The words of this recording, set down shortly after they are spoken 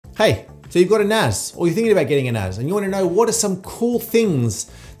Hey, so you've got a NAS, or you're thinking about getting a NAS, and you want to know what are some cool things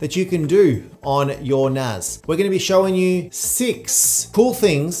that you can do on your NAS. We're going to be showing you 6 cool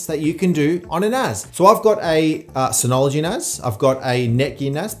things that you can do on a NAS. So I've got a Synology NAS, I've got a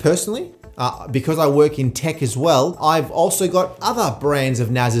Netgear NAS personally. Because I work in tech as well, I've also got other brands of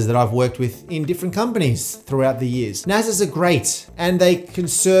NASs that I've worked with in different companies throughout the years. NASs are great and they can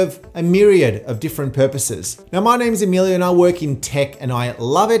serve a myriad of different purposes. Now, my name is Emilio and I work in tech and I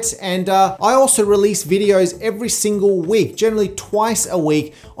love it. And I also release videos every single week, generally twice a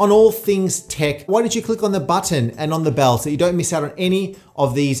week, on all things tech. Why don't you click on the button and on the bell so you don't miss out on any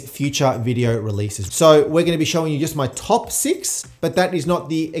of these future video releases. So we're going to be showing you just my top 6, but that is not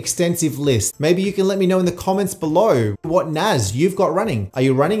the extensive list. Maybe you can let me know in the comments below what NAS you've got running. Are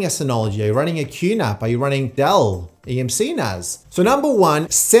you running a Synology? Are you running a QNAP? Are you running Dell EMC NAS? So number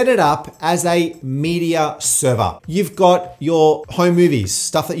 1, set it up as a media server. You've got your home movies,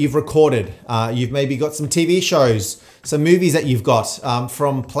 stuff that you've recorded. You've maybe got some TV shows, some movies that you've got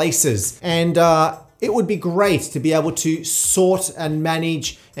from places. And it would be great to be able to sort and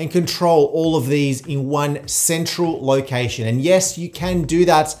manage and control all of these in one central location. And yes, you can do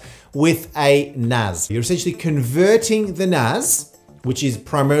that with a NAS. You're essentially converting the NAS, which is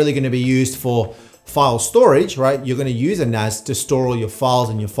primarily going to be used for file storage, right? You're going to use a NAS to store all your files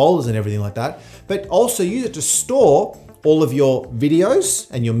and your folders and everything like that, but also use it to store all of your videos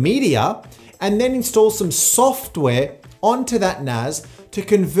and your media, and then install some software onto that NAS to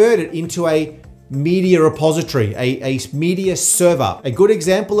convert it into a media repository, a media server. A good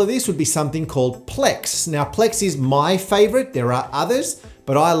example of this would be something called Plex. Now, Plex is my favorite. There are others,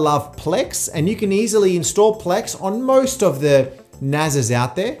 but I love Plex, and you can easily install Plex on most of the NASs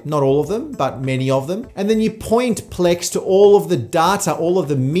out there, not all of them, but many of them. And then you point Plex to all of the data, all of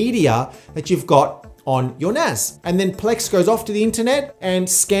the media that you've got on your NAS. And then Plex goes off to the internet and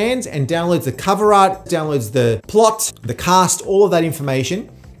scans and downloads the cover art, downloads the plot, the cast, all of that information.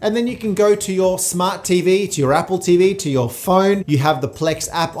 And then you can go to your smart TV, to your Apple TV, to your phone. You have the Plex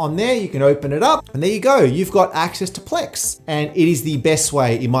app on there. You can open it up and there you go. You've got access to Plex. And it is the best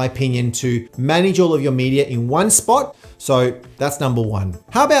way, in my opinion, to manage all of your media in one spot. So that's number 1.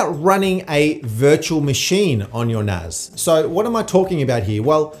 How about running a virtual machine on your NAS? So what am I talking about here?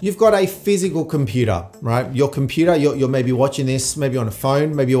 Well, you've got a physical computer, right? Your computer, you're maybe watching this, maybe on a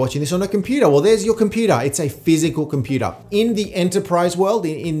phone, maybe you're watching this on a computer. Well, there's your computer. It's a physical computer. In the enterprise world,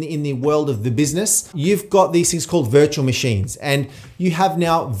 in the world of the business, you've got these things called virtual machines. And you have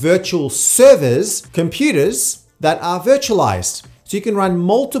now virtual servers, computers that are virtualized. So you can run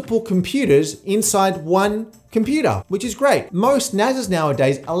multiple computers inside one computer, which is great. Most NASs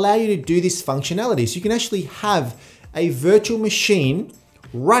nowadays allow you to do this functionality. So you can actually have a virtual machine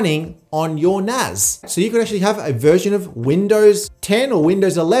running on your NAS. So you can actually have a version of Windows 10 or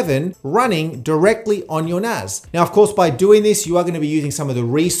Windows 11 running directly on your NAS. Now, of course, by doing this, you are going to be using some of the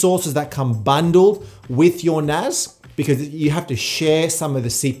resources that come bundled with your NAS, because you have to share some of the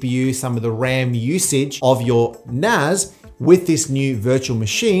CPU, some of the RAM usage of your NAS with this new virtual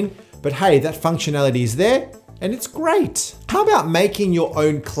machine. But hey, that functionality is there and it's great. How about making your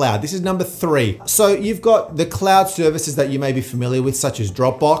own cloud? This is number 3. So you've got the cloud services that you may be familiar with, such as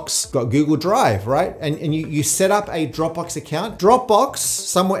Dropbox, got Google Drive, right? And you set up a Dropbox account. Dropbox,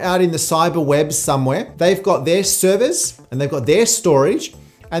 somewhere out in the cyber web somewhere, they've got their servers and they've got their storage,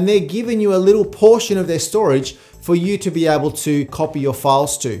 and they're giving you a little portion of their storage for you to be able to copy your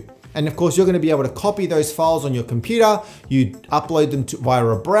files to. And of course, you're going to be able to copy those files on your computer. You upload them via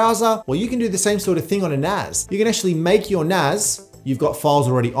a browser. Well, you can do the same sort of thing on a NAS. You can actually make your NAS. You've got files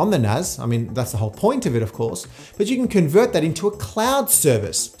already on the NAS. I mean, that's the whole point of it, of course, but you can convert that into a cloud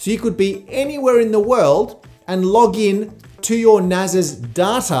service. So you could be anywhere in the world and log in to your NAS's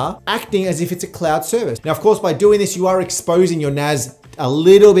data, acting as if it's a cloud service. Now, of course, by doing this, you are exposing your NAS a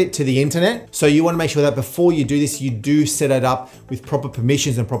little bit to the internet. So you want to make sure that before you do this, you do set it up with proper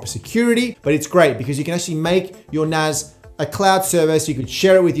permissions and proper security. But it's great because you can actually make your NAS a cloud service. You could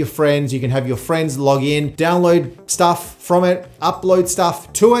share it with your friends. You can have your friends log in, download stuff from it, upload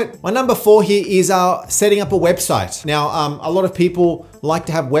stuff to it. My number 4 here is setting up a website. Now, a lot of people like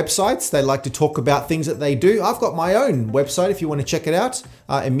to have websites. They like to talk about things that they do. I've got my own website if you want to check it out,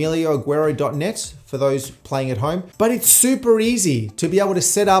 emilioaguero.net for those playing at home. But it's super easy to be able to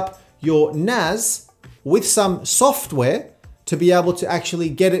set up your NAS with some software to be able to actually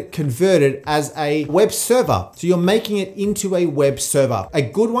get it converted as a web server. So you're making it into a web server. A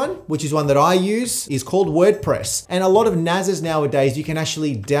good one, which is one that I use, is called WordPress. And a lot of NASs nowadays, you can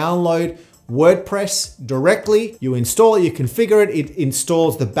actually download WordPress directly. You install it, you configure it, it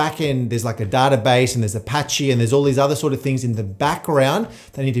installs the backend. There's like a database and there's Apache and there's all these other sort of things in the background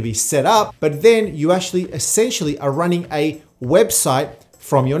that need to be set up. But then you actually essentially are running a website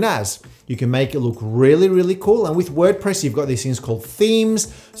from your NAS. You can make it look really, really cool. And with WordPress, you've got these things called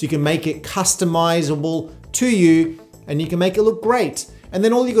themes. So you can make it customizable to you and you can make it look great. And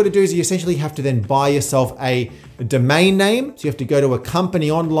then all you got to do is you essentially have to then buy yourself a domain name. So you have to go to a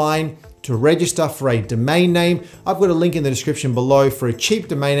company online to register for a domain name. I've got a link in the description below for a cheap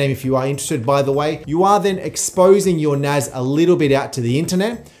domain name if you are interested, by the way. You are then exposing your NAS a little bit out to the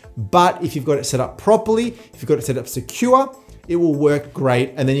internet, but if you've got it set up properly, if you've got it set up secure, it will work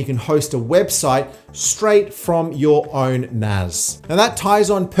great. And then you can host a website straight from your own NAS. Now that ties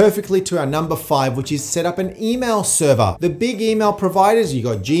on perfectly to our number 5, which is set up an email server. The big email providers, you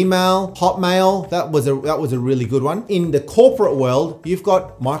got Gmail, Hotmail, that was a really good one. In the corporate world, you've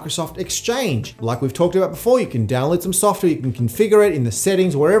got Microsoft Exchange. Like we've talked about before, you can download some software, you can configure it in the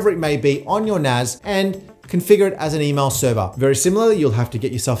settings, wherever it may be on your NAS, and configure it as an email server. Very similarly, you'll have to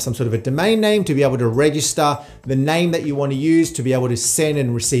get yourself some sort of a domain name to be able to register the name that you want to use to be able to send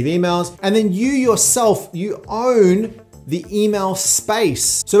and receive emails. And then you yourself, you own the email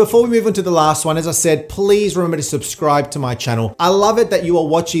space. So before we move on to the last one, as I said, please remember to subscribe to my channel. I love it that you are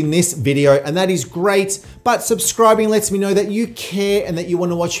watching this video and that is great, but subscribing lets me know that you care and that you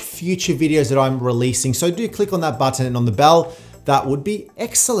want to watch future videos that I'm releasing. So do click on that button and on the bell. That would be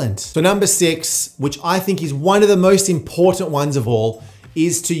excellent. So number 6, which I think is one of the most important ones of all,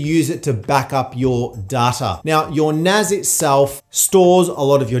 is to use it to back up your data. Now, your NAS itself stores a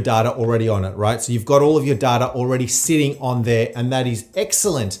lot of your data already on it, right? So you've got all of your data already sitting on there, and that is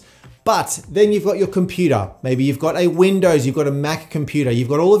excellent. But then you've got your computer. Maybe you've got a Windows, you've got a Mac computer, you've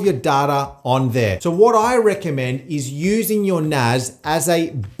got all of your data on there. So what I recommend is using your NAS as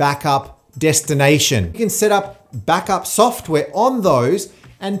a backup destination. You can set up backup software on those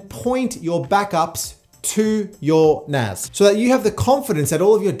and point your backups to your NAS so that you have the confidence that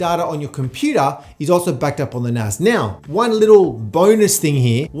all of your data on your computer is also backed up on the NAS. Now, one little bonus thing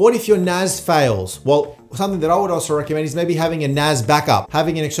here, what if your NAS fails? Well, something that I would also recommend is maybe having a NAS backup,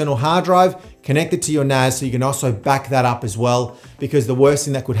 having an external hard drive connected to your NAS so you can also back that up as well, because the worst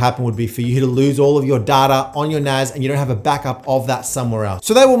thing that could happen would be for you to lose all of your data on your NAS and you don't have a backup of that somewhere else.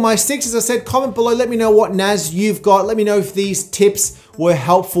 So they were my 6. As I said, comment below, let me know what NAS you've got. Let me know if these tips were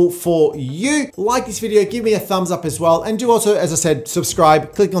helpful for you. Like this video, give me a thumbs up as well. And do also, as I said,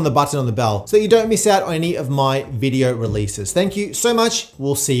 subscribe, click on the button on the bell so that you don't miss out on any of my video releases. Thank you so much.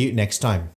 We'll see you next time.